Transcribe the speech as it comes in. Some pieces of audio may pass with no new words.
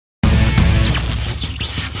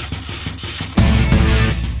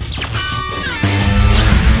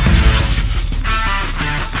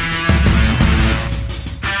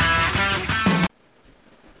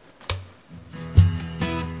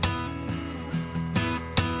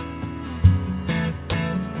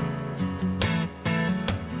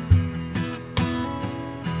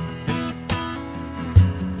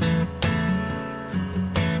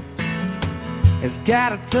It's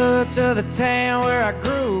got a touch of the town where I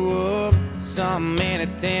grew up. Something in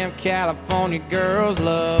it damn California girls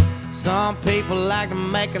love. Some people like to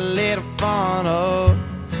make a little fun of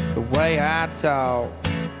the way I talk,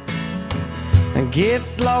 and get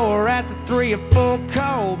slower at the 3 or 4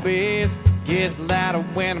 cold beers. Gets louder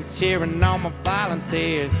when I'm cheering on my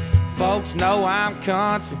volunteers. Folks know I'm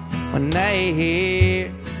country when they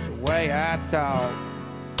hear the way I talk.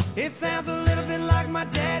 It sounds a little bit like my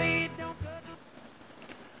daddy.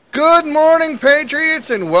 Good morning, Patriots,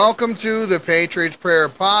 and welcome to the Patriots Prayer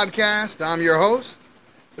Podcast. I'm your host,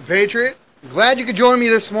 the Patriot. Glad you could join me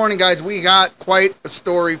this morning, guys. We got quite a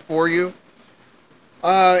story for you.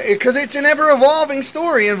 Because it's an ever-evolving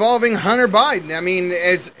story involving Hunter Biden. I mean,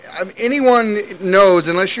 as anyone knows,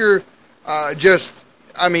 unless you're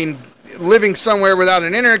living somewhere without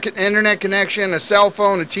an internet connection, a cell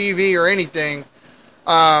phone, a TV, or anything,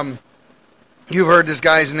 you've heard this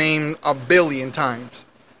guy's name a billion times.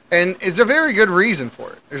 And it's a very good reason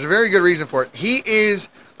for it. There's a very good reason for it. He is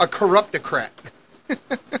a corruptocrat.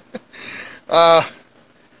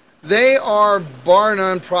 They are, bar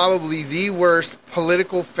none, probably the worst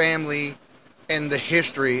political family in the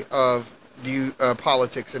history of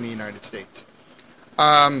politics in the United States.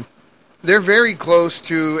 They're very close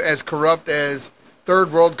to as corrupt as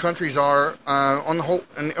third world countries are on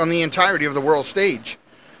the entirety of the world stage.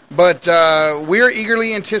 But we're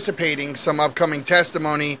eagerly anticipating some upcoming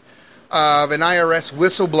testimony of an IRS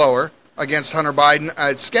whistleblower against Hunter Biden.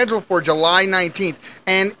 It's scheduled for July 19th.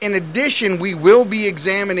 And in addition, we will be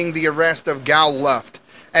examining the arrest of Gal Luft,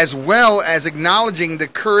 as well as acknowledging the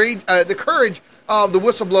courage of the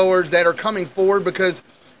whistleblowers that are coming forward. Because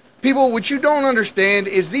people, what you don't understand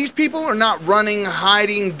is these people are not running,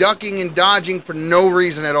 hiding, ducking, and dodging for no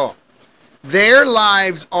reason at all. Their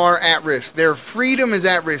lives are at risk. Their freedom is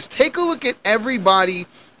at risk. Take a look at everybody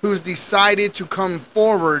who's decided to come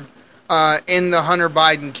forward in the Hunter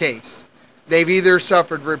Biden case. They've either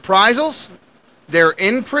suffered reprisals, they're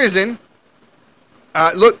in prison.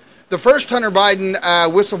 Look, the first Hunter Biden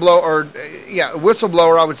whistleblower,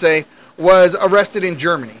 I would say, was arrested in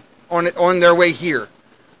Germany on their way here.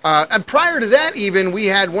 And prior to that, even, we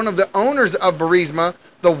had one of the owners of Burisma,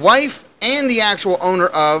 the wife and the actual owner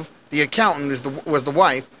of the accountant was the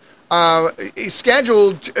wife,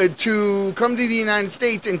 scheduled to come to the United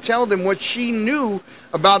States and tell them what she knew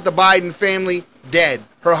about the Biden family. Dead.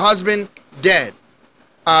 Her husband, dead.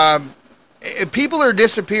 People are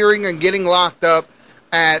disappearing and getting locked up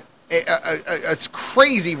at a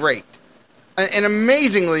crazy rate. An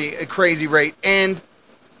amazingly crazy rate. And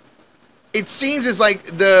it seems as like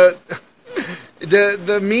the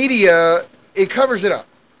media, it covers it up,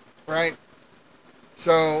 right?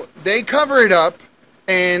 So they cover it up,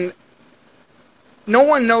 and no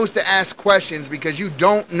one knows to ask questions because you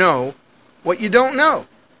don't know what you don't know.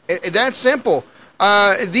 That's simple.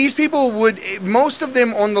 These people most of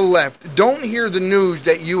them on the left don't hear the news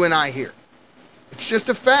that you and I hear. It's just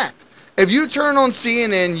a fact. If you turn on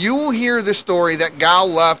CNN, you will hear the story that Gal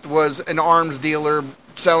Luft was an arms dealer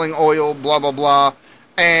selling oil, blah, blah, blah.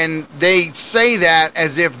 And they say that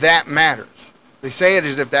as if that matters. They say it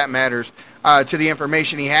as if that matters to the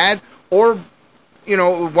information he had. Or,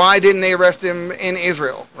 why didn't they arrest him in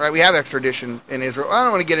Israel, right? We have extradition in Israel. I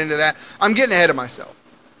don't want to get into that. I'm getting ahead of myself.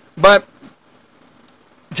 But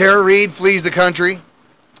Tara Reid flees the country.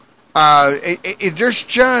 There's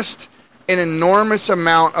just an enormous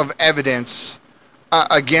amount of evidence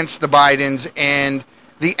against the Bidens, and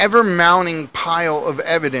the ever-mounting pile of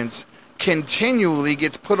evidence continually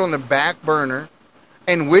gets put on the back burner,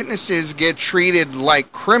 and witnesses get treated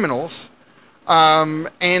like criminals,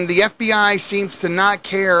 and the FBI seems to not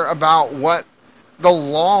care about what the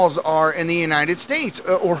laws are in the United States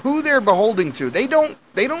or who they're beholden to. They don't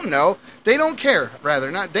know. They don't care, rather.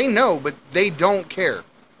 Not they know, but they don't care.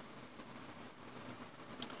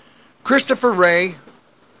 Christopher Wray,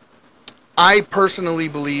 I personally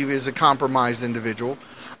believe, is a compromised individual.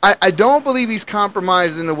 I don't believe he's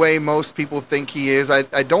compromised in the way most people think he is.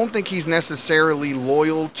 I don't think he's necessarily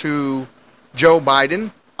loyal to Joe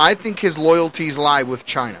Biden. I think his loyalties lie with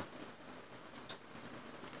China.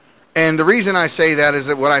 And the reason I say that is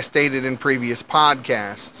that what I stated in previous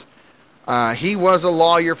podcasts. He was a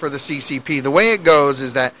lawyer for the CCP. The way it goes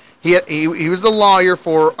is that he was the lawyer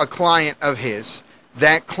for a client of his.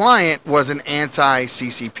 That client was an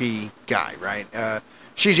anti-CCP guy, right?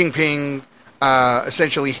 Xi Jinping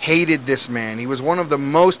essentially hated this man. He was one of the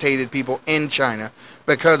most hated people in China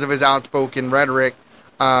because of his outspoken rhetoric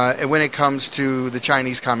when it comes to the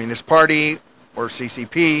Chinese Communist Party or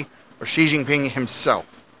CCP or Xi Jinping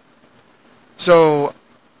himself. So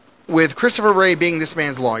with Christopher Wray being this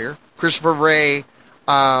man's lawyer, Christopher Wray,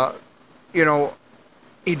 you know,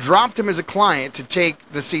 he dropped him as a client to take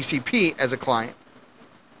the CCP as a client.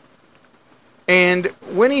 And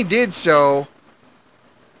when he did so,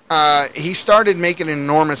 he started making an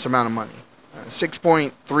enormous amount of money,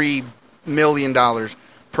 $6.3 million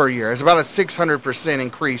per year. It's about a 600%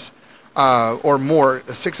 increase, or more,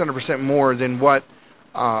 600% more than what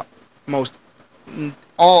most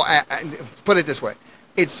all. Put it this way,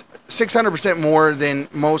 it's 600% more than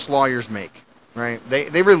most lawyers make. Right?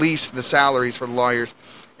 They released the salaries for the lawyers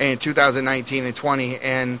in 2019 and 20,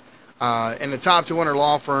 and in the top 200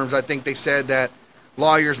 law firms, I think they said that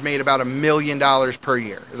lawyers made about $1 million per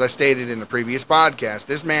year. As I stated in the previous podcast,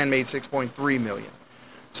 this man made $6.3 million.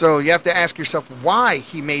 So you have to ask yourself why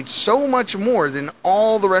he made so much more than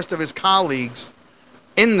all the rest of his colleagues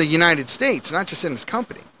in the United States, not just in his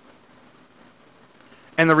company.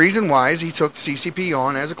 And the reason why is he took CCP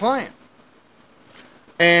on as a client.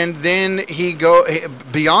 And then he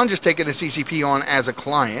beyond just taking the CCP on as a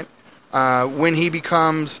client, when he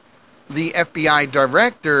becomes the FBI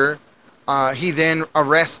director, he then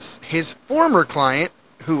arrests his former client,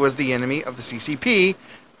 who was the enemy of the CCP,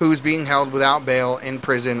 who's being held without bail in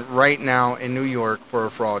prison right now in New York for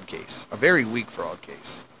a fraud case, a very weak fraud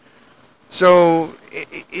case. So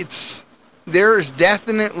there's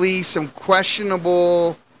definitely some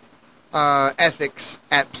questionable ethics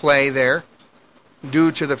at play there,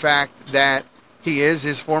 due to the fact that he is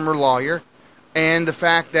his former lawyer, and the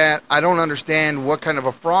fact that I don't understand what kind of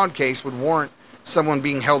a fraud case would warrant someone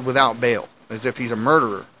being held without bail, as if he's a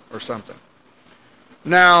murderer or something.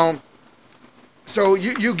 Now, so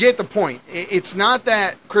you get the point. It's not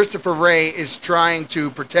that Christopher Wray is trying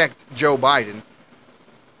to protect Joe Biden.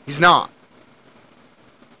 He's not.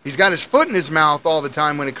 He's got his foot in his mouth all the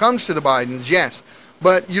time when it comes to the Bidens, yes.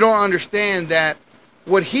 But you don't understand that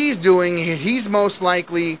what he's doing, he's most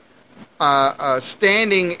likely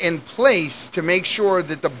standing in place to make sure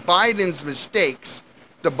that the Biden's mistakes,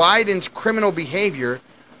 the Biden's criminal behavior,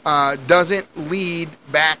 doesn't lead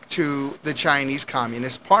back to the Chinese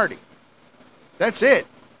Communist Party. That's it.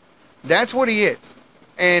 That's what he is.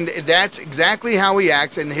 And that's exactly how he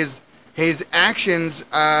acts, and his actions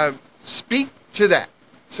speak to that.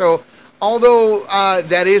 So, although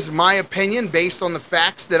that is my opinion based on the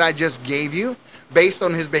facts that I just gave you, based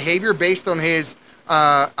on his behavior, based on his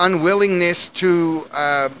unwillingness to,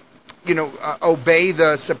 obey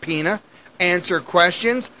the subpoena, answer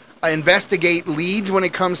questions, investigate leads when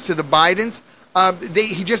it comes to the Bidens,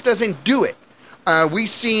 he just doesn't do it. We've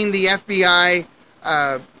seen the FBI,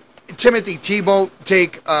 Timothy Thibault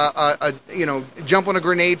take jump on a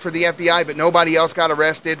grenade for the FBI, but nobody else got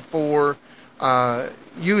arrested for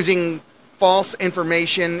using false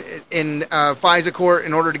information in FISA court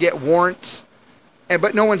in order to get warrants.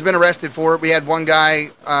 But no one's been arrested for it. We had one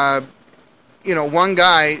guy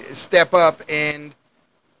step up and,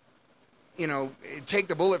 take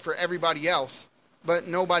the bullet for everybody else, but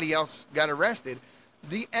nobody else got arrested.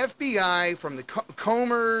 The FBI from the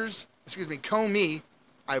Comey,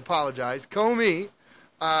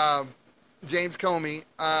 James Comey,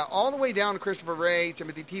 all the way down to Christopher Wray,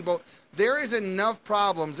 Timothy Thibault, there is enough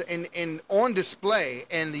problems and on display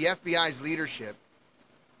in the FBI's leadership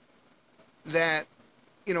that,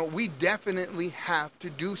 we definitely have to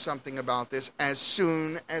do something about this as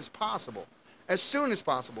soon as possible. As soon as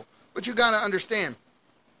possible. But you got to understand,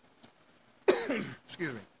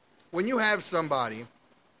 excuse me, when you have somebody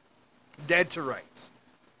dead to rights,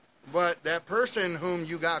 but that person whom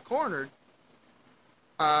you got cornered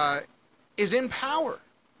is in power.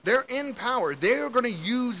 They're in power. They're going to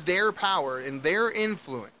use their power and their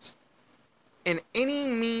influence in any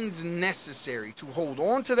means necessary to hold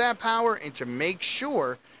on to that power and to make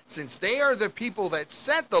sure, since they are the people that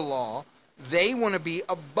set the law, they want to be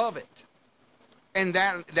above it. And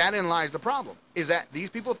that lies the problem, is that these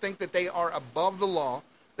people think that they are above the law.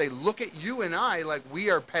 They look at you and I like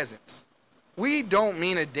we are peasants. We don't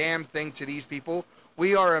mean a damn thing to these people.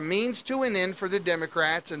 We are a means to an end for the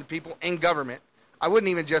Democrats and the people in government. I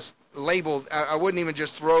wouldn't even just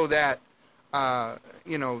throw that, that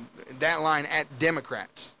line at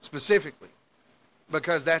Democrats specifically,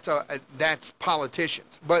 because that's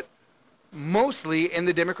politicians, but mostly in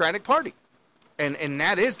the Democratic Party, and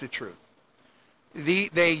that is the truth.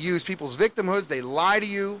 They use people's victimhoods. They lie to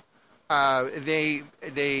you. They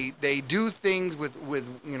do things with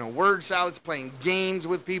word salads, playing games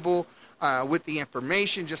with people, with the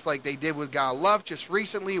information, just like they did with Guy Luft just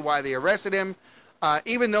recently, why they arrested him.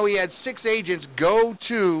 Even though he had 6 agents go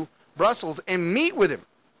to Brussels and meet with him.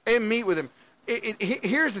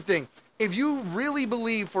 Here's the thing. If you really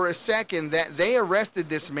believe for a second that they arrested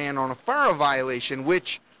this man on a FARA violation,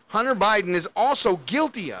 which Hunter Biden is also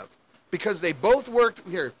guilty of, because they both worked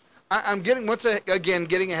here. I'm getting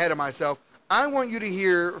getting ahead of myself. I want you to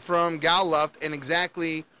hear from Gal Luft and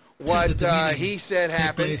exactly what he said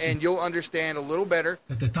happened, and you'll understand a little better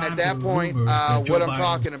at that point what I'm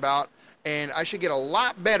talking about. And I should get a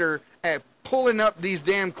lot better at pulling up these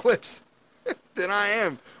damn clips than I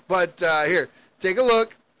am. But here, take a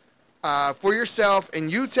look for yourself,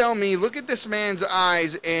 and you tell me, look at this man's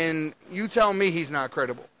eyes, and you tell me he's not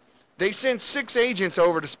credible. They sent 6 agents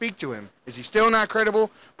over to speak to him. Is he still not credible?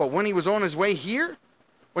 But when he was on his way here,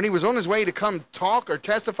 when he was on his way to come talk or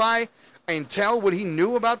testify and tell what he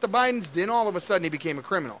knew about the Bidens, then all of a sudden he became a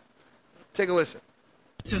criminal. Take a listen.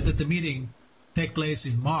 He said that the meeting take place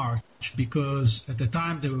in March because at the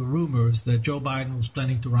time there were rumors that Joe Biden was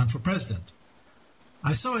planning to run for president.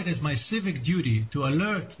 I saw it as my civic duty to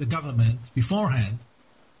alert the government beforehand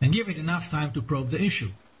and give it enough time to probe the issue.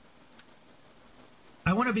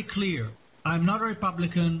 I want to be clear. I'm not a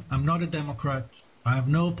Republican. I'm not a Democrat. I have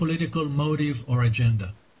no political motive or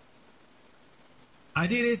agenda. I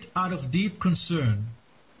did it out of deep concern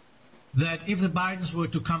that if the Bidens were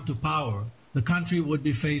to come to power, the country would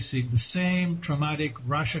be facing the same traumatic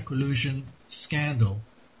Russia collusion scandal.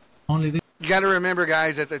 Only this. You got to remember,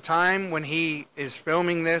 guys, at the time when he is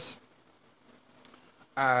filming this,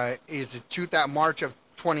 is March of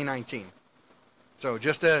 2019. So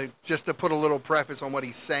just to put a little preface on what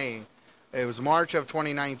he's saying, it was March of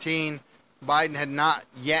 2019. Biden had not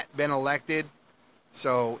yet been elected.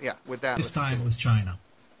 So yeah, with that, this time was China.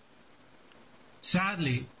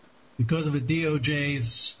 Sadly, because of the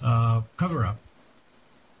DOJ's cover-up,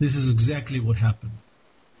 this is exactly what happened.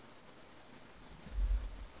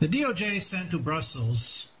 The DOJ sent to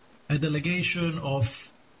Brussels a delegation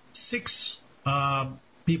of 6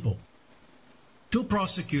 people, 2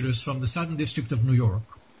 prosecutors from the Southern District of New York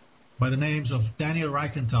by the names of Daniel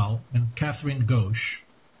Reichenthal and Catherine Ghosh.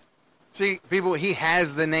 See, people, he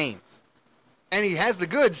has the names. And he has the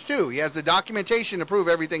goods, too. He has the documentation to prove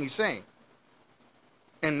everything he's saying.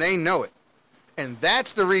 And they know it. And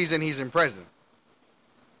that's the reason he's in prison.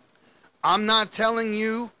 I'm not telling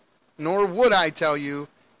you, nor would I tell you,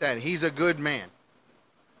 that he's a good man.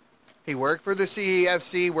 He worked for the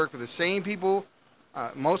CEFC, worked for the same people,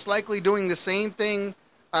 most likely doing the same thing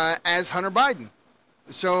as Hunter Biden.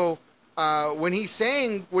 So when he's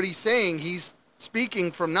saying what he's saying, he's speaking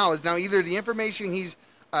from knowledge. Now, either the information he's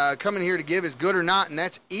coming here to give is good or not, and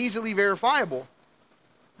that's easily verifiable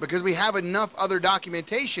because we have enough other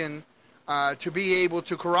documentation to be able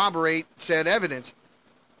to corroborate said evidence.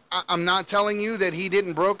 I'm not telling you that he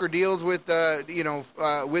didn't broker deals with,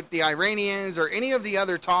 with the Iranians or any of the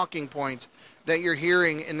other talking points that you're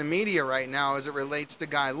hearing in the media right now as it relates to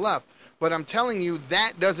Guy Luft. But I'm telling you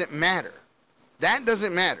that doesn't matter. That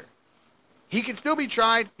doesn't matter. He can still be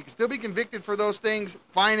tried. He can still be convicted for those things.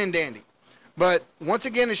 Fine and dandy. But once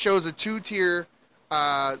again, it shows a 2-tier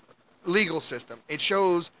legal system. It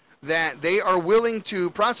shows that they are willing to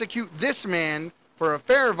prosecute this man for a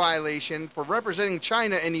FAIR violation for representing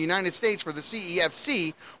China in the United States for the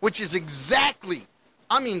CEFC, which is exactly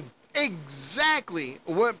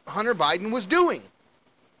what Hunter Biden was doing.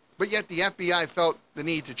 But yet the FBI felt the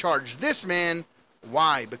need to charge this man.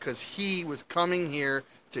 Why? Because he was coming here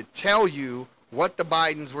to tell you what the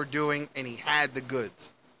Bidens were doing, and he had the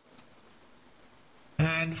goods.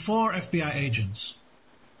 And 4 FBI agents.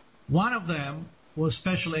 One of them was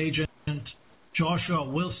Special Agent Joshua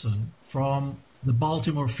Wilson from the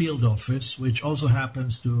Baltimore field office, which also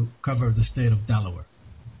happens to cover the state of Delaware.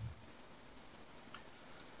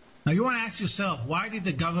 Now you want to ask yourself, why did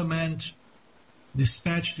the government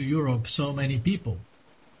dispatch to Europe so many people?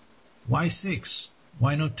 Why 6?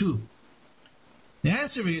 Why not 2? The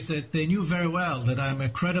answer is that they knew very well that I'm a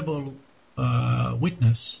credible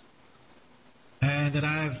witness and that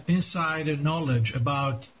I have insider knowledge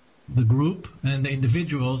about the group and the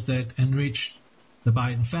individuals that enriched the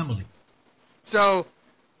Biden family. So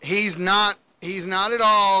he's not at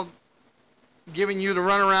all giving you the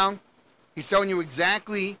runaround. He's telling you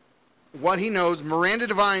exactly what he knows. Miranda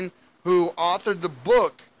Devine, who authored the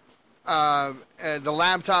book, The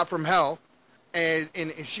Laptop from Hell, and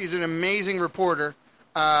she's an amazing reporter,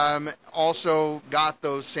 also got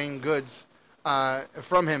those same goods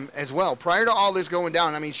from him as well. Prior to all this going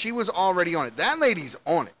down, I mean, she was already on it. That lady's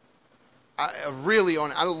on it. Really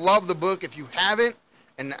on it. I love the book. If you haven't,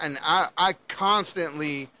 and I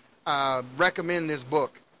constantly recommend this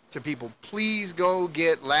book to people. Please go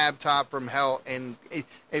get Laptop from Hell. And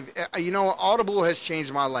Audible has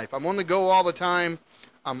changed my life. I'm on the go all the time.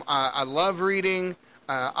 I love reading.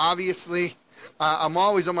 Obviously, I'm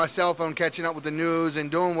always on my cell phone catching up with the news and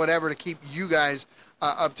doing whatever to keep you guys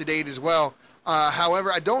up to date as well.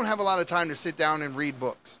 However, I don't have a lot of time to sit down and read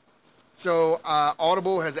books. So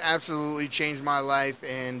Audible has absolutely changed my life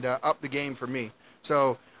and upped the game for me.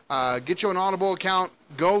 So get you an Audible account.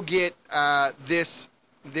 Go get this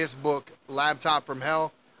book, Laptop from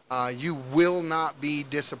Hell. You will not be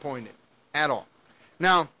disappointed at all.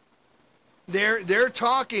 Now, they're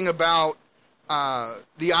talking about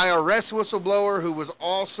the IRS whistleblower who was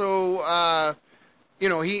also,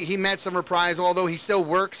 he met some reprisal, although he still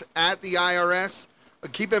works at the IRS.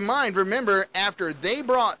 But keep in mind, remember, after they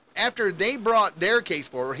brought their case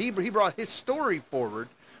forward, he brought his story forward.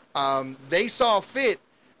 They saw fit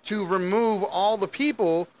to remove all the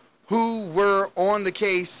people who were on the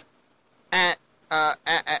case at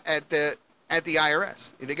the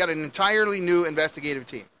IRS. They got an entirely new investigative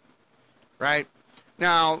team, right?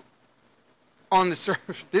 Now, on the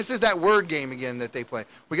surface, this is that word game again that they play.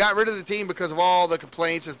 We got rid of the team because of all the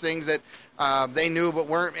complaints and things that they knew but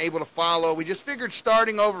weren't able to follow. We just figured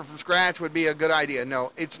starting over from scratch would be a good idea.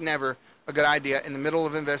 No, it's never a good idea in the middle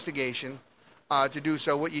of investigation to do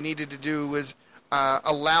so. What you needed to do was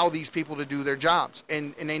allow these people to do their jobs,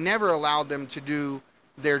 and they never allowed them to do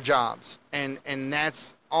their jobs, and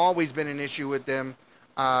that's always been an issue with them,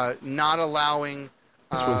 not allowing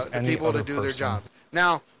the people to do their jobs.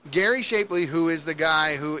 Now, Gary Shapley, who is the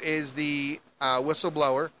guy who is the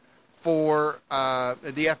whistleblower for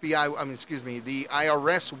the FBI, the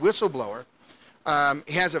IRS whistleblower,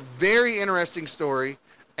 he has a very interesting story,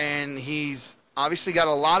 and he's obviously got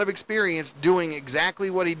a lot of experience doing exactly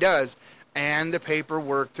what he does, and the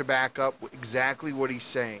paperwork to back up exactly what he's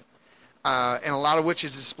saying. And a lot of which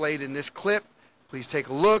is displayed in this clip. Please take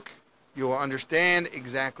a look. You will understand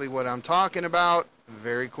exactly what I'm talking about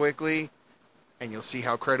very quickly, and you'll see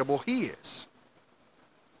how credible he is.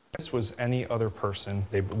 This was any other person,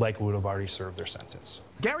 they likely would have already served their sentence.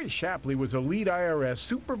 Gary Shapley was a lead IRS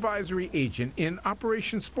supervisory agent in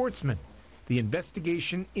Operation Sportsman, the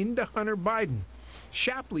investigation into Hunter Biden.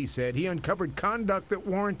 Shapley said he uncovered conduct that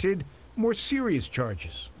warranted more serious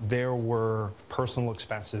charges. There were personal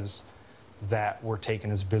expenses that were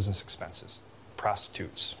taken as business expenses.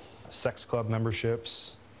 Prostitutes, sex club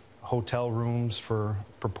memberships, hotel rooms for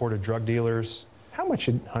purported drug dealers. How much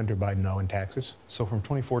did Hunter Biden owe in taxes? So from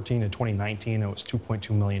 2014 to 2019, it was $2.2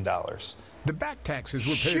 million. The back taxes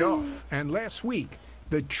were paid off, and last week,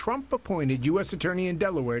 the Trump-appointed U.S. Attorney in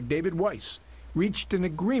Delaware, David Weiss, reached an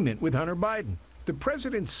agreement with Hunter Biden. The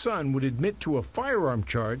president's son would admit to a firearm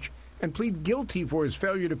charge and plead guilty for his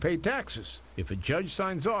failure to pay taxes. If a judge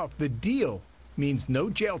signs off, the deal means no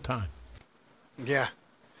jail time. Yeah.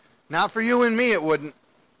 Not for you and me, it wouldn't.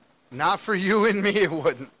 Not for you and me, it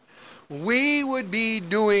wouldn't. We would be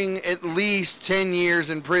doing at least 10 years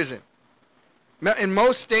in prison. In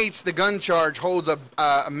most states, the gun charge holds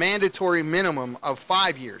a mandatory minimum of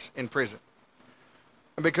 5 years in prison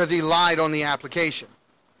because he lied on the application.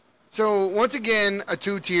 So once again, a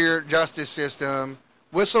two-tier justice system.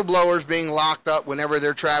 Whistleblowers being locked up whenever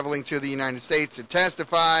they're traveling to the United States to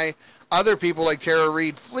testify. Other people like Tara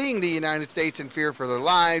Reid fleeing the United States in fear for their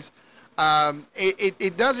lives.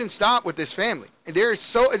 It doesn't stop with this family.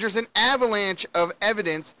 There's an avalanche of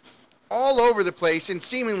evidence all over the place, and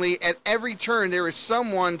seemingly at every turn there is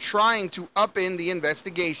someone trying to upend the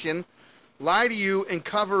investigation, lie to you, and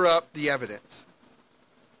cover up the evidence.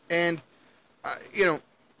 And,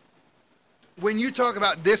 when you talk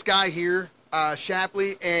about this guy here,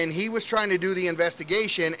 Shapley, and he was trying to do the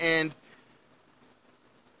investigation, and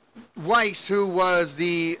Weiss, who was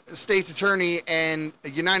the state's attorney and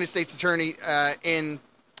United States attorney in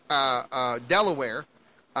Delaware,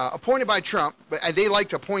 appointed by Trump, but they like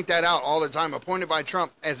to point that out all the time, appointed by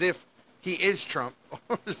Trump as if he is Trump.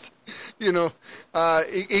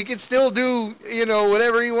 He can still do,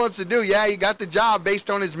 whatever he wants to do. Yeah, he got the job based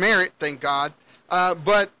on his merit, thank God.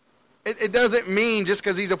 But it doesn't mean just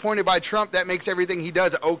because he's appointed by Trump that makes everything he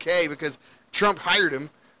does okay because Trump hired him.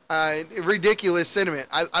 Ridiculous sentiment.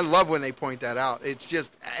 I love when they point that out. It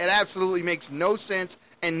absolutely makes no sense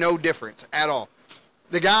and no difference at all.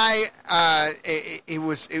 The guy, it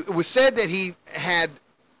was said that he had,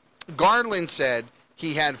 Garland said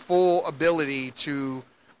he had full ability to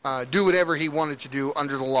do whatever he wanted to do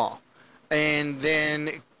under the law. And then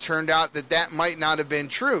it turned out that might not have been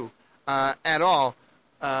true at all.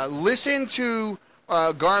 Listen to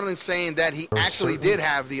Garland saying that he actually did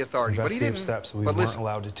have the authority, but he didn't. Steps we weren't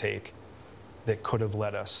allowed to take that could have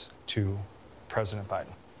led us to President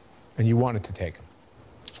Biden. And you wanted to take them?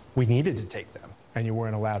 We needed to take them. And you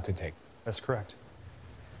weren't allowed to take them? That's correct.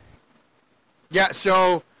 Yeah,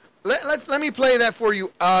 so Let me play that for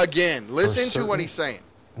you again. Listen to what he's saying.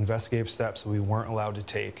 Investigative steps that we weren't allowed to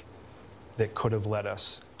take that could have led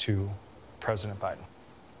us to President Biden.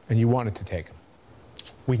 And you wanted to take them.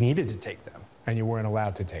 We needed to take them. And you weren't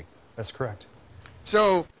allowed to take them. That's correct.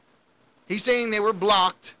 So he's saying they were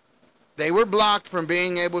blocked. They were blocked from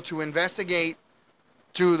being able to investigate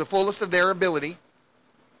to the fullest of their ability.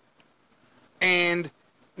 And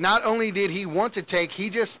not only did he want to take, he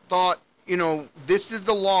just thought, this is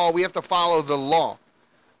the law. We have to follow the law.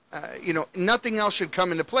 Nothing else should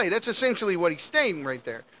come into play. That's essentially what he's stating right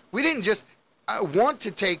there. We didn't just want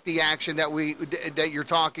to take the action that you're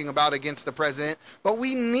talking about against the president, but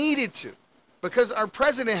we needed to, because our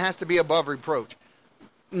president has to be above reproach.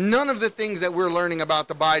 None of the things that we're learning about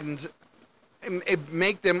the Bidens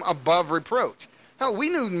make them above reproach. Hell, we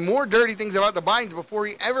knew more dirty things about the Bidens before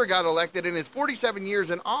he ever got elected. In his 47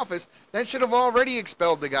 years in office, that should have already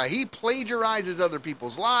expelled the guy. He plagiarizes other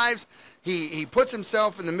people's lives. He puts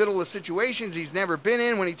himself in the middle of situations he's never been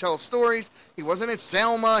in when he tells stories. He wasn't at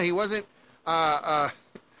Selma. He wasn't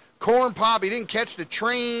Corn Pop. He didn't catch the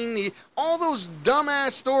train. All those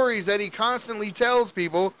dumbass stories that he constantly tells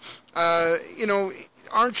people,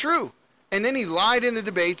 aren't true. And then he lied in the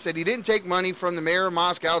debates, said he didn't take money from the mayor of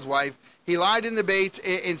Moscow's wife. He lied in debates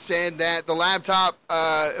and said that the laptop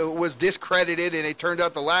was discredited, and it turned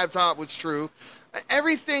out the laptop was true.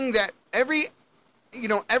 Every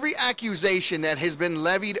accusation that has been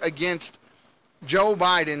levied against Joe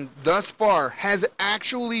Biden thus far has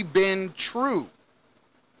actually been true,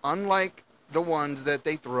 unlike the ones that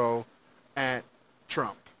they throw at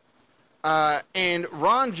Trump. And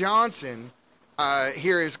Ron Johnson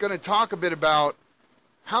here is going to talk a bit about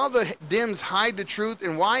how the Dems hide the truth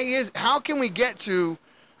and how can we get to,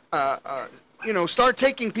 start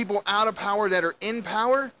taking people out of power that are in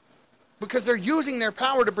power, because they're using their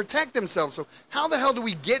power to protect themselves. So how the hell do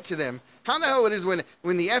we get to them? How the hell it is when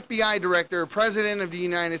the FBI director, president of the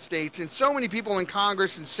United States, and so many people in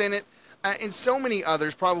Congress and Senate, and so many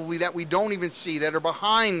others probably that we don't even see that are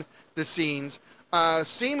behind the scenes,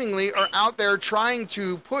 seemingly are out there trying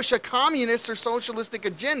to push a communist or socialistic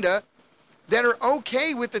agenda that are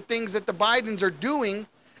okay with the things that the Bidens are doing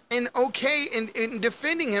and okay in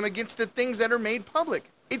defending him against the things that are made public.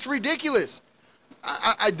 It's ridiculous.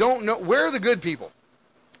 I don't know. Where are the good people?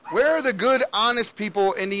 Where are the good, honest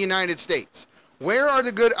people in the United States? Where are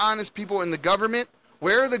the good, honest people in the government?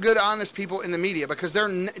 Where are the good, honest people in the media? Because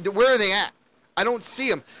where are they at? I don't see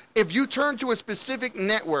them. If you turn to a specific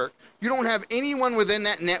network, you don't have anyone within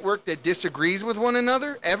that network that disagrees with one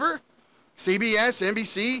another, ever. CBS,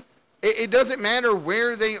 NBC, it doesn't matter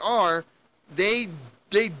where they are. They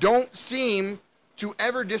don't seem to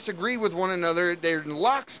ever disagree with one another. They're in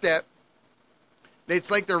lockstep. It's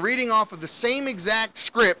like they're reading off of the same exact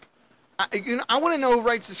script. I want to know who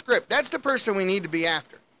writes the script. That's the person we need to be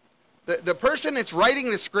after. The person that's writing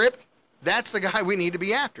the script, that's the guy we need to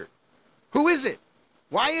be after. Who is it?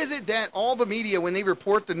 Why is it that all the media, when they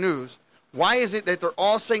report the news, why is it that they're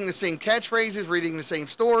all saying the same catchphrases, reading the same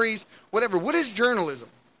stories, whatever? What is journalism?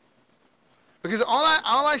 Because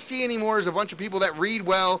all I see anymore is a bunch of people that read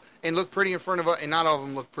well and look pretty in front of and not all of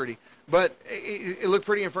them look pretty, but it look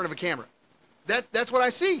pretty in front of a camera. That's what I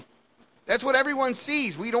see. That's what everyone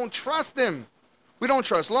sees. We don't trust them. We don't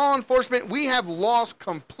trust law enforcement. We have lost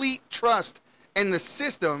complete trust in the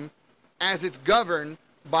system as it's governed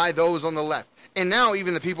by those on the left. And now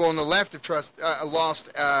even the people on the left have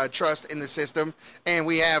lost trust in the system, and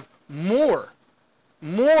we have more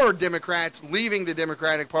Democrats leaving the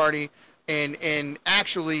Democratic Party and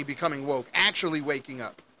actually becoming woke, actually waking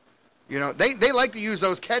up. They like to use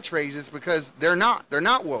those catchphrases because they're not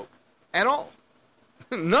woke at all.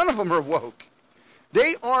 None of them are woke.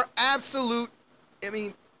 They are absolute,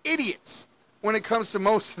 idiots when it comes to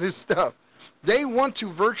most of this stuff. They want to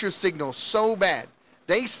virtue signal so bad.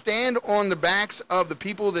 They stand on the backs of the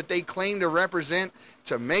people that they claim to represent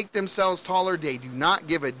to make themselves taller. They do not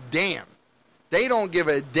give a damn. They don't give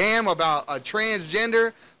a damn about a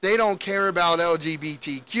transgender. They don't care about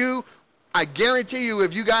LGBTQ. I guarantee you,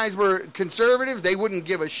 if you guys were conservatives, they wouldn't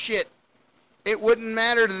give a shit. It wouldn't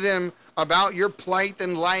matter to them about your plight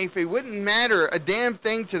in life. It wouldn't matter a damn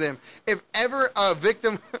thing to them. If ever a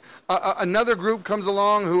victim, another group comes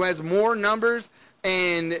along who has more numbers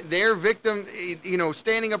and their victim,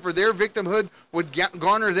 standing up for their victimhood would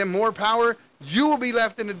garner them more power, you will be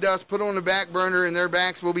left in the dust, put on the back burner, and their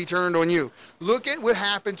backs will be turned on you. Look at what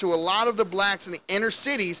happened to a lot of the blacks in the inner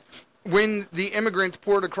cities when the immigrants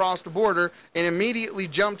poured across the border and immediately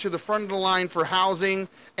jumped to the front of the line for housing.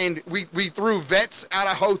 And we threw vets out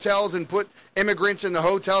of hotels and put immigrants in the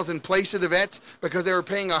hotels in place of the vets because they were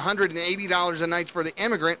paying $180 a night for the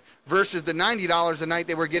immigrant versus the $90 a night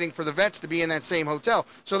they were getting for the vets to be in that same hotel.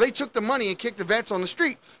 So they took the money and kicked the vets on the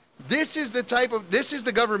street. This is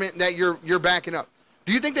the government that you're backing up.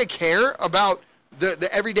 Do you think they care about the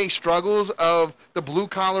everyday struggles of the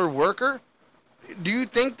blue-collar worker? Do you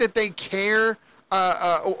think that they care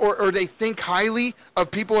or they think highly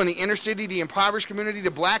of people in the inner city, the impoverished community,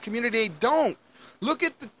 the black community? They don't. Look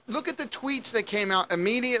at the tweets that came out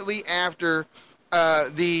immediately after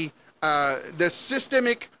the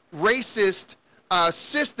systemic racist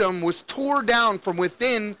system was tore down from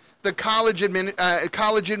within the college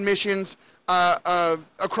admissions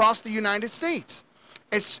across the United States.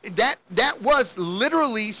 That was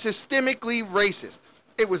literally systemically racist.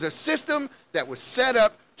 It was a system that was set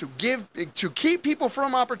up to keep people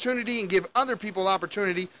from opportunity and give other people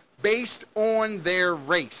opportunity based on their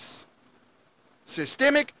race.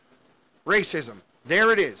 Systemic racism.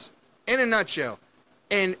 There it is, in a nutshell.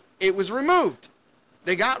 And it was removed.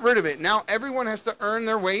 They got rid of it. Now everyone has to earn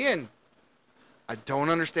their way in. I don't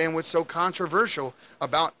understand what's so controversial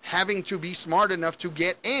about having to be smart enough to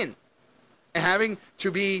get in. And having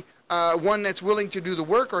to be one that's willing to do the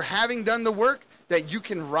work, or having done the work, that you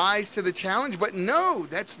can rise to the challenge. But no,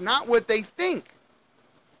 that's not what they think.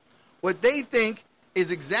 What they think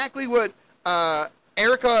is exactly what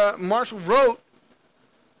Erica Marshall wrote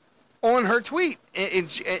on her tweet. And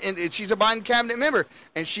she's a Biden cabinet member.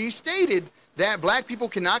 And she stated that black people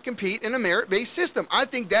cannot compete in a merit-based system. I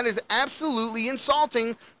think that is absolutely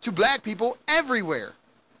insulting to black people everywhere.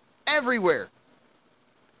 Everywhere.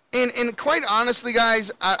 And quite honestly,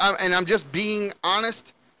 guys, I'm just being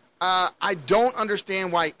honest, I don't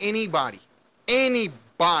understand why anybody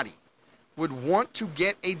would want to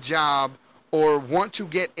get a job or want to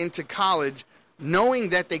get into college knowing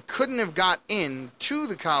that they couldn't have got into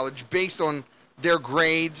the college based on their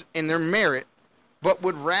grades and their merit, but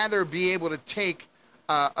would rather be able to take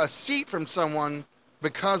a seat from someone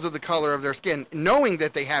because of the color of their skin, knowing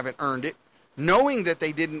that they haven't earned it, knowing that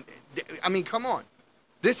they didn't. I mean, come on.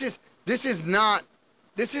 This is not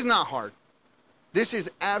hard. This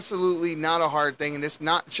is absolutely not a hard thing, and this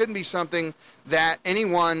shouldn't be something that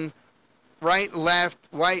anyone, right, left,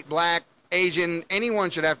 white, black, Asian, anyone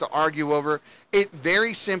should have to argue over. It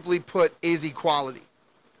very simply put is equality.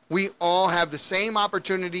 We all have the same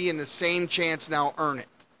opportunity and the same chance now. Earn it.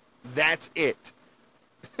 That's it.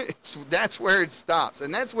 That's where it stops,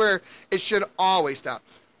 and that's where it should always stop.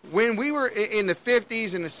 When we were in the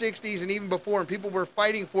 50s and the 60s and even before, and people were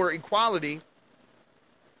fighting for equality,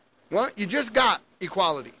 well, you just got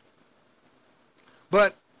equality.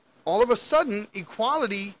 But all of a sudden,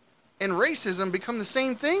 equality and racism become the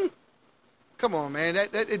same thing? Come on, man.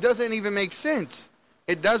 That it doesn't even make sense.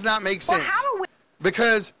 It does not make sense. Well, how do we...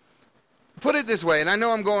 Because, put it this way, and I know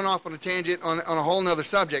I'm going off on a tangent on a whole nother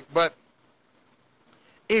subject, but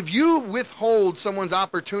if you withhold someone's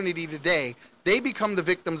opportunity today, they become the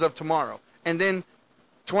victims of tomorrow. And then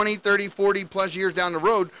 20, 30, 40 plus years down the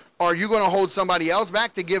road, are you going to hold somebody else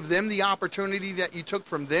back to give them the opportunity that you took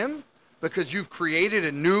from them because you've created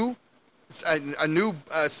a new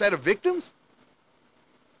set of victims?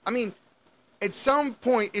 I mean, at some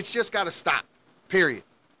point, it's just got to stop, period.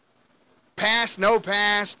 Past, no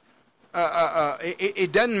past,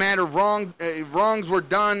 it doesn't matter. Wrongs were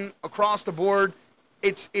done across the board.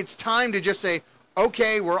 It's time to just say,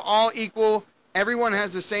 okay, we're all equal. Everyone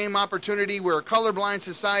has the same opportunity. We're a colorblind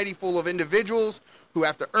society full of individuals who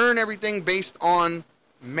have to earn everything based on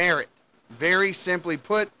merit. Very simply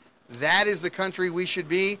put, that is the country we should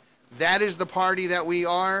be. That is the party that we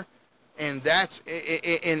are. And I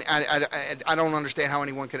don't understand how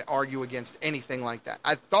anyone could argue against anything like that.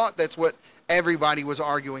 I thought that's what everybody was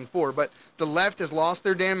arguing for. But the left has lost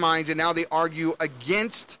their damn minds, and now they argue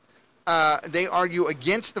against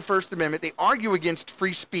the First Amendment. They argue against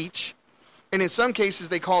free speech. And in some cases,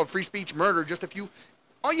 they call it free speech murder.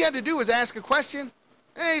 All you had to do was ask a question.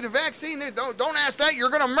 Hey, the vaccine, don't ask that. You're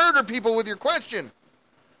going to murder people with your question.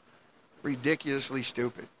 Ridiculously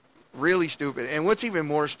stupid. Really stupid. And what's even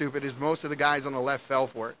more stupid is most of the guys on the left fell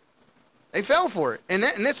for it. They fell for it. And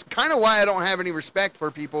that's kind of why I don't have any respect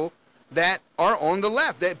for people that are on the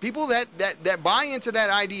left. That people that buy into that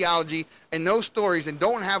ideology and know stories and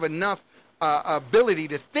don't have enough ability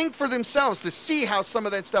to think for themselves to see how some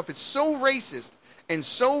of that stuff is so racist and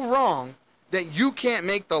so wrong that you can't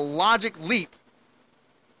make the logic leap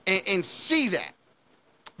and see that.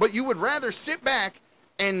 But you would rather sit back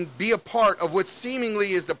and be a part of what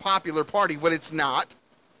seemingly is the popular party, but it's not.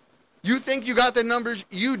 You think you got the numbers?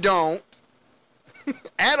 You don't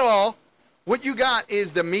at all. What you got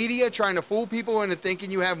is the media trying to fool people into thinking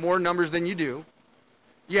you have more numbers than you do.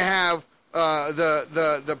 You have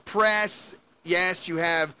the press. Yes, you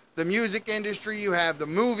have the music industry. You have the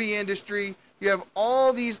movie industry. You have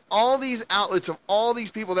all these outlets of all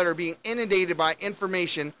these people that are being inundated by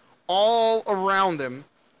information all around them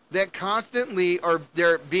that constantly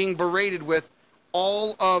they're being berated with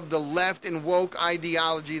all of the left and woke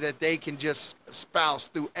ideology that they can just espouse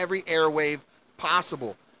through every airwave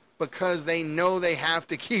possible, because they know they have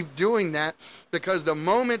to keep doing that, because the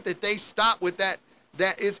moment that they stop with that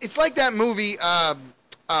it's like that movie,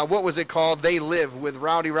 what was it called? They Live, with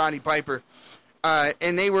Roddy Piper.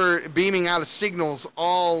 And they were beaming out of signals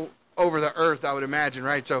all over the earth, I would imagine,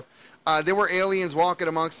 right? So there were aliens walking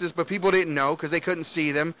amongst us, but people didn't know because they couldn't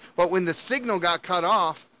see them. But when the signal got cut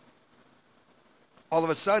off, all of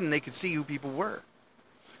a sudden they could see who people were.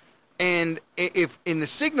 And if in the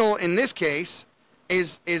signal in this case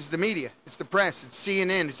is the media, it's the press, it's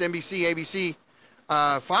CNN, it's NBC, ABC,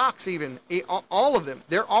 Fox, even all of them,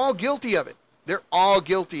 they're all guilty of it. They're all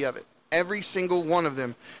guilty of it. Every single one of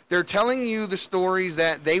them. They're telling you the stories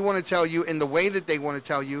that they want to tell you in the way that they want to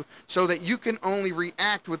tell you, so that you can only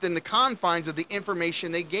react within the confines of the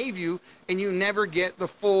information they gave you, and you never get the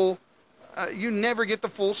full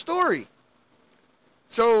story.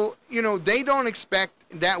 So, they don't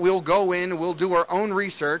expect that we'll go in, we'll do our own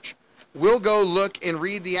research, we'll go look and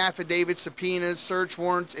read the affidavits, subpoenas, search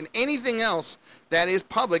warrants, and anything else that is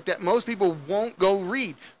public that most people won't go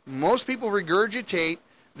read. Most people regurgitate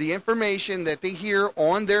the information that they hear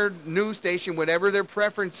on their news station, whatever their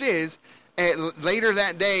preference is, later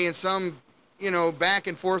that day in some, back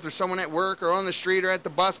and forth with someone at work or on the street or at the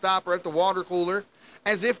bus stop or at the water cooler,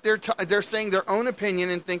 as if they're saying their own opinion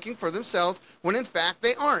and thinking for themselves, when in fact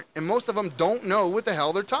they aren't. And most of them don't know what the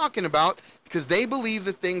hell they're talking about, because they believe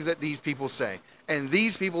the things that these people say. And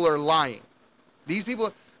these people are lying. These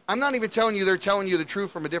people... I'm not even telling you they're telling you the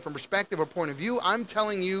truth from a different perspective or point of view. I'm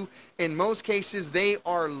telling you, in most cases, they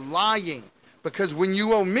are lying. Because when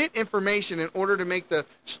you omit information in order to make the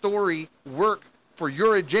story work for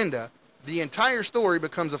your agenda, the entire story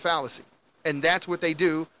becomes a fallacy. And that's what they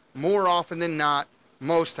do more often than not,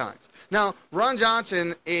 most times. Now, Ron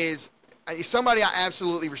Johnson is somebody I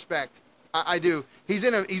absolutely respect. I do. He's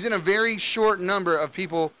in a very short number of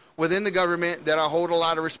people within the government that I hold a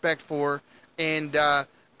lot of respect for. And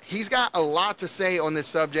he's got a lot to say on this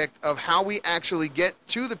subject of how we actually get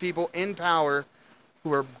to the people in power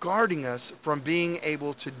who are guarding us from being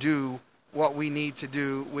able to do what we need to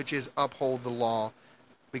do, which is uphold the law,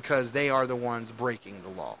 because they are the ones breaking the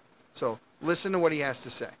law. So listen to what he has to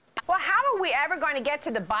say. Well, how are we ever going to get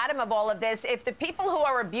to the bottom of all of this if the people who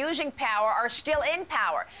are abusing power are still in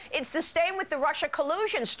power? It's the same with the Russia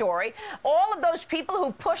collusion story. All of those people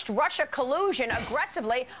who pushed Russia collusion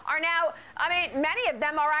aggressively are now, many of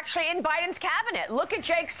them are actually in Biden's cabinet. Look at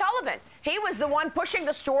Jake Sullivan. He was the one pushing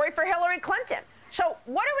the story for Hillary Clinton. So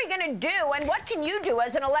what are we going to do, and what can you do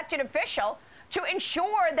as an elected official to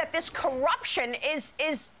ensure that this corruption is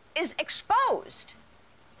exposed?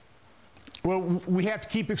 Well, we have to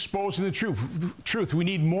keep exposing the truth. We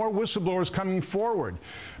need more whistleblowers coming forward.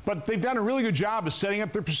 But they've done a really good job of setting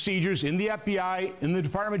up their procedures in the FBI, in the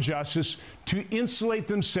Department of Justice, to insulate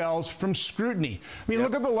themselves from scrutiny.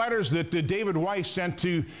 Look at the letters that David Weiss sent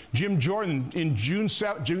to Jim Jordan in June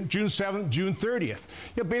 7th, June 30th.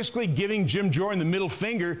 Basically giving Jim Jordan the middle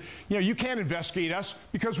finger. You can't investigate us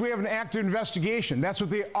because we have an active investigation. That's what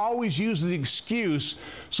they always use as the excuse.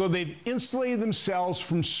 So they've insulated themselves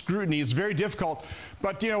from scrutiny. It's very difficult.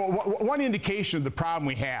 But, one indication of the problem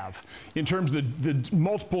we have in terms of the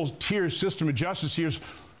multiple tier system of justice here is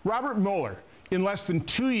Robert Mueller, in less than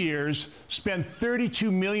 2 years, spent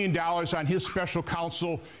 $32 million on his special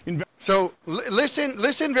counsel. So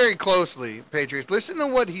listen very closely, Patriots. Listen to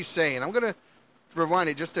what he's saying. I'm going to rewind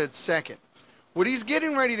it just a second. What he's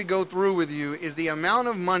getting ready to go through with you is the amount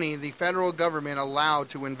of money the federal government allowed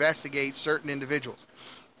to investigate certain individuals.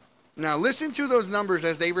 Now, listen to those numbers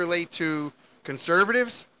as they relate to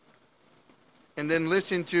conservatives, and then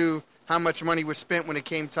listen to how much money was spent when it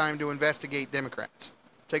came time to investigate Democrats.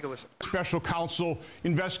 Take a listen. Special counsel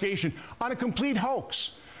investigation on a complete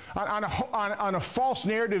hoax, on a false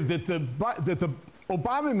narrative that the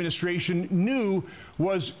Obama administration knew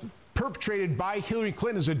was perpetrated by Hillary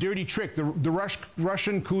Clinton as a dirty trick, the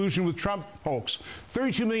Russian collusion with Trump hoax.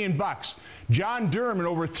 $32 million. John Durham, in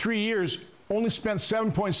over 3 years, only spent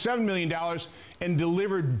 $7.7 million and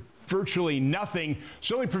delivered virtually nothing.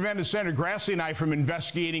 Certainly prevented Senator Grassley and I from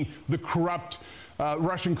investigating the corrupt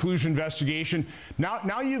Russian collusion investigation.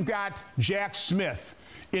 Now you've got Jack Smith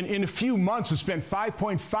in a few months has spent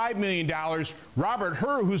 $5.5 million. Robert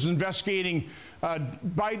Hur, who's investigating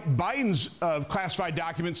Biden's classified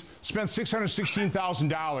documents, spent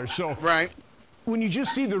 $616,000. So right. When you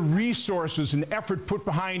just see the resources and effort put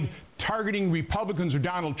behind targeting Republicans or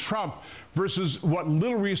Donald Trump versus what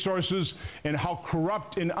little resources and how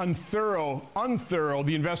corrupt and unthorough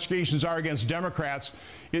the investigations are against Democrats,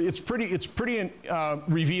 it's pretty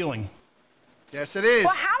revealing. Yes, it is.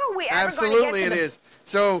 Well, how are we ever Absolutely going to get to it is.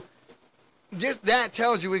 So just that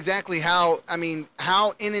tells you exactly how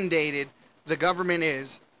inundated the government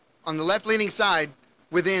is on the left-leaning side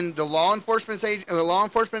within the law enforcement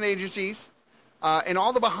agencies and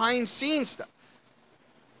all the behind-scenes stuff.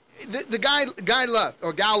 The guy left,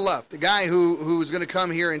 or gal left, the guy who's going to come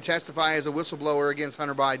here and testify as a whistleblower against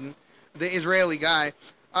Hunter Biden, the Israeli guy.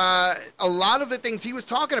 A lot of the things he was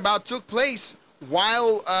talking about took place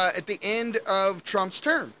while at the end of Trump's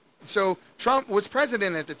term. So Trump was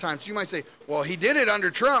president at the time. So you might say, well, he did it under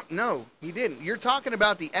Trump. No, he didn't. You're talking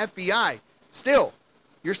about the FBI still.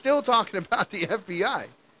 You're still talking about the FBI.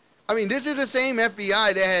 I mean, this is the same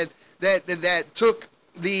FBI that took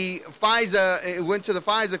the FISA, went to the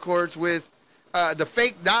FISA courts with the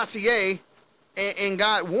fake dossier and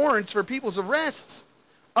got warrants for people's arrests,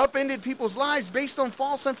 upended people's lives based on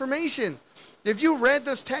false information. If you read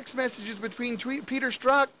those text messages between Peter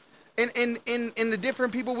Strzok and the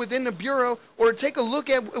different people within the Bureau, or take a look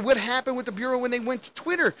at what happened with the Bureau when they went to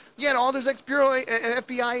Twitter. You had all those ex-Bureau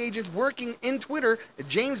FBI agents working in Twitter,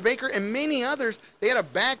 James Baker and many others. They had a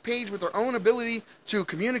back page with their own ability to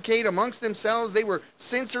communicate amongst themselves. They were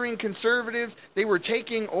censoring conservatives. They were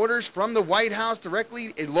taking orders from the White House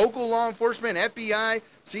directly, local law enforcement, FBI,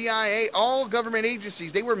 CIA, all government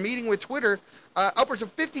agencies. They were meeting with Twitter upwards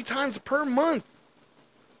of 50 times per month.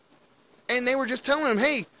 And they were just telling them,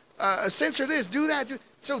 hey, censor this, do that.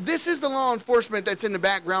 So this is the law enforcement that's in the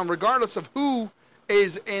background, regardless of who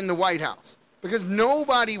is in the White House. Because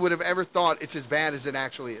nobody would have ever thought it's as bad as it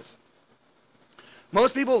actually is.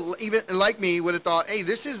 Most people, even like me, would have thought, hey,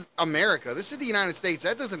 this is America. This is the United States.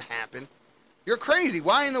 That doesn't happen. You're crazy.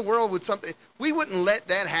 Why in the world would something... We wouldn't let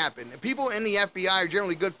that happen. People in the FBI are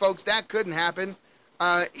generally good folks. That couldn't happen.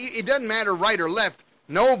 It doesn't matter right or left.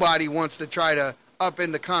 Nobody wants to try to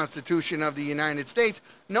upend the Constitution of the United States.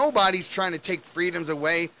 Nobody's trying to take freedoms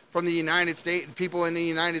away from the United States, people in the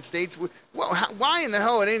United States. Well, why in the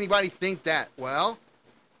hell would anybody think that? Well,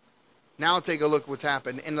 now take a look what's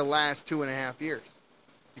happened in the last 2.5 years.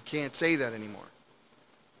 You can't say that anymore.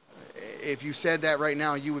 If you said that right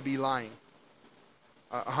now, you would be lying.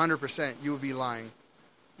 100%, you would be lying.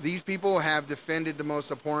 These people have defended the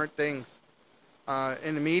most abhorrent things.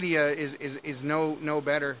 And the media is no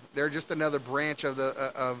better. They're just another branch of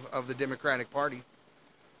the Democratic Party.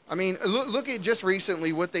 I mean, look at just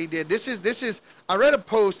recently what they did. This is. I read a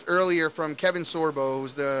post earlier from Kevin Sorbo,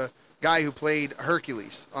 who's the guy who played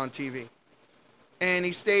Hercules on TV, and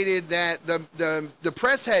he stated that the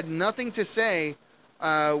press had nothing to say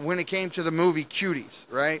when it came to the movie Cuties,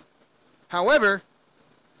 right? However,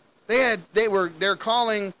 they're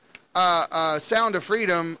calling Sound of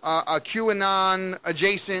Freedom a QAnon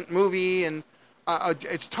adjacent movie, and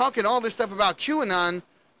it's talking all this stuff about QAnon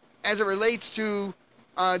as it relates to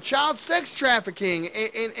child sex trafficking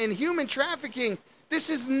and human trafficking. This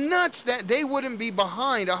is nuts that they wouldn't be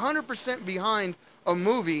 100% behind a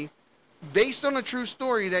movie based on a true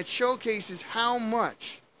story that showcases how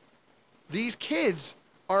much these kids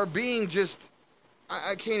are being just,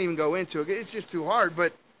 I can't even go into it. It's just too hard,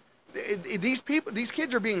 but these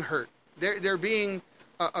kids are being hurt. They're being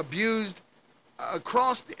abused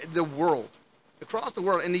across the world.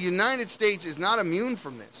 And the United States is not immune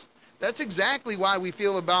from this. That's exactly why we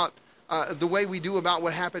feel about the way we do about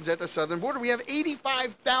what happens at the southern border. We have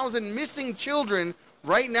 85,000 missing children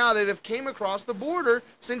right now that have came across the border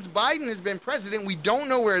since Biden has been president. We don't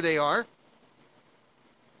know where they are.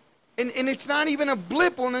 And it's not even a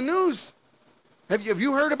blip on the news. Have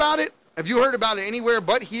you heard about it? Have you heard about it anywhere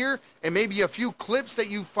but here, and maybe a few clips that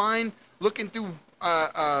you find looking through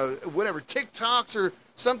whatever, TikToks or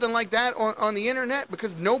something like that on the internet?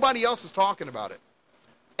 Because nobody else is talking about it.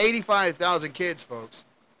 85,000 kids, folks,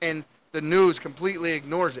 and the news completely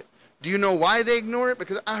ignores it. Do you know why they ignore it?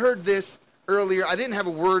 Because I heard this earlier. I didn't have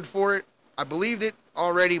a word for it. I believed it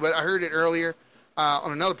already, but I heard it earlier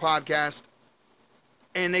on another podcast,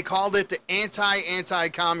 and they called it the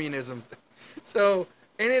anti-communism. So...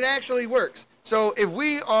 And it actually works. So if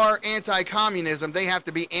we are anti-communism, they have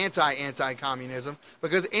to be anti-communism,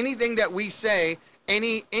 because anything that we say,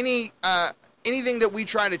 anything that we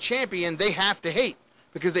try to champion, they have to hate,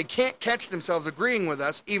 because they can't catch themselves agreeing with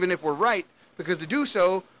us, even if we're right, because to do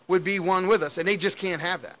so would be one with us, and they just can't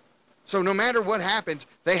have that. So no matter what happens,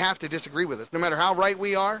 they have to disagree with us. No matter how right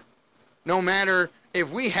we are, no matter if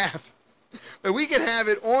we can have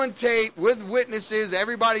it on tape with witnesses,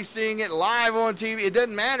 everybody seeing it live on TV, it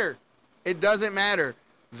doesn't matter. It doesn't matter.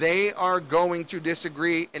 They are going to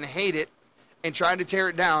disagree and hate it and try to tear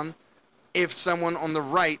it down if someone on the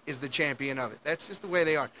right is the champion of it. That's just the way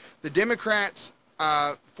they are. The Democrats,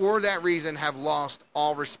 for that reason, have lost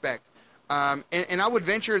all respect. And I would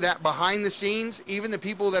venture that behind the scenes, even the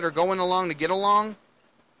people that are going along to get along,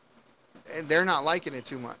 they're not liking it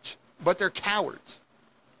too much. But they're cowards.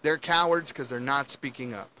 They're cowards because they're not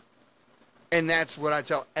speaking up. And that's what I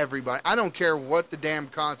tell everybody. I don't care what the damn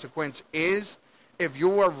consequence is. If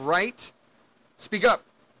you're right, speak up.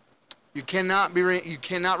 You cannot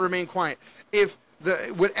remain quiet. If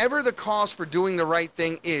whatever the cost for doing the right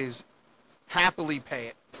thing is, happily pay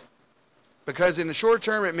it. Because in the short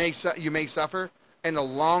term, you may suffer. In the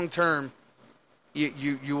long term,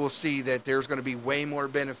 you will see that there's going to be way more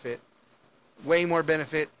benefit. Way more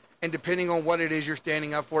benefit. And depending on what it is you're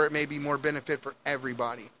standing up for, it may be more benefit for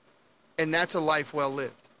everybody. And that's a life well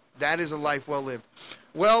lived. That is a life well lived.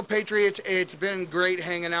 Well, Patriots, it's been great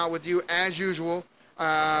hanging out with you as usual.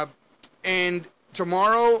 And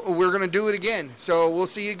tomorrow we're going to do it again. So we'll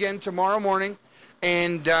see you again tomorrow morning.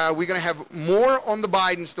 And we're going to have more on the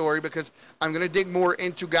Biden story because I'm going to dig more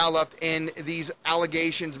into Gallup and these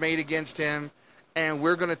allegations made against him. And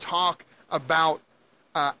we're going to talk about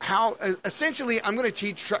how, essentially, I'm going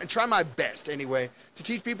to try my best anyway, to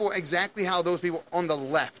teach people exactly how those people on the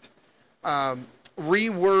left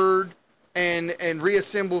reword and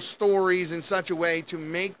reassemble stories in such a way to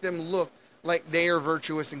make them look like they are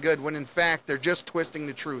virtuous and good, when in fact they're just twisting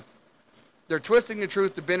the truth. They're twisting the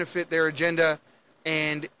truth to benefit their agenda,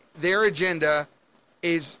 and their agenda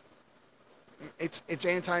is it's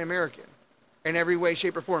anti-American in every way,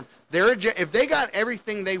 shape, or form. If they got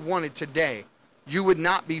everything they wanted today, you would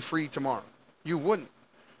not be free tomorrow. You wouldn't.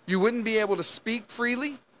 You wouldn't be able to speak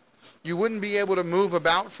freely. You wouldn't be able to move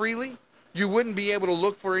about freely. You wouldn't be able to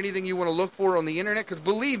look for anything you want to look for on the internet. Because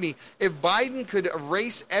believe me, if Biden could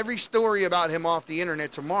erase every story about him off the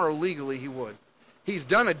internet tomorrow legally, he would. He's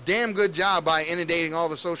done a damn good job by inundating all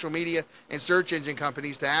the social media and search engine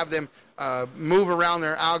companies to have them move around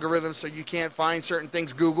their algorithms so you can't find certain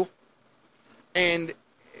things. Google and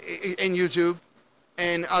YouTube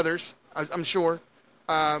and others, I'm sure.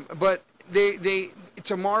 But they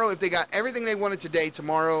tomorrow, if they got everything they wanted today,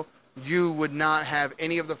 tomorrow you would not have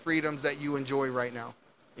any of the freedoms that you enjoy right now.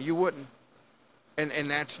 You wouldn't. And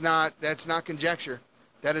that's not conjecture.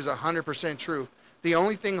 That is 100% true. The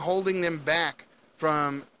only thing holding them back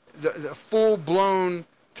from the full-blown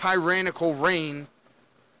tyrannical reign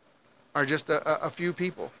are just a few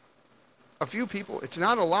people. A few people. It's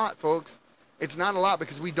not a lot, folks. It's not a lot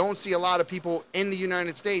because we don't see a lot of people in the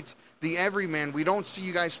United States, the everyman. We don't see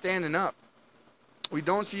you guys standing up. We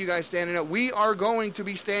don't see you guys standing up. We are going to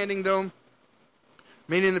be standing, though,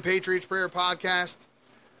 meaning the Patriots Prayer Podcast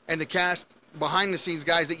and the cast behind the scenes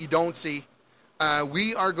guys that you don't see.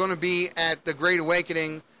 We are going to be at the Great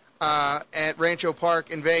Awakening at Rancho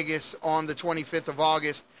Park in Vegas on the 25th of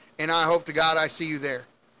August, and I hope to God I see you there.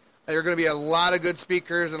 There are going to be a lot of good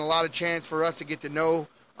speakers and a lot of chance for us to get to know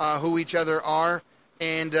who each other are,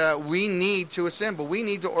 and we need to assemble. We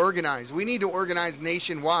need to organize. We need to organize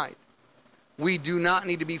nationwide. We do not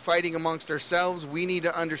need to be fighting amongst ourselves. We need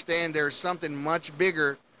to understand there's something much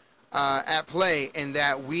bigger at play, and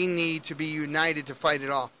that we need to be united to fight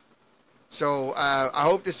it off. So I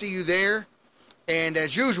hope to see you there. And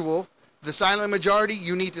as usual, the silent majority,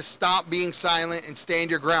 you need to stop being silent and stand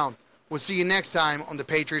your ground. We'll see you next time on the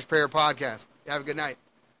Patriots Prayer Podcast. Have a good night.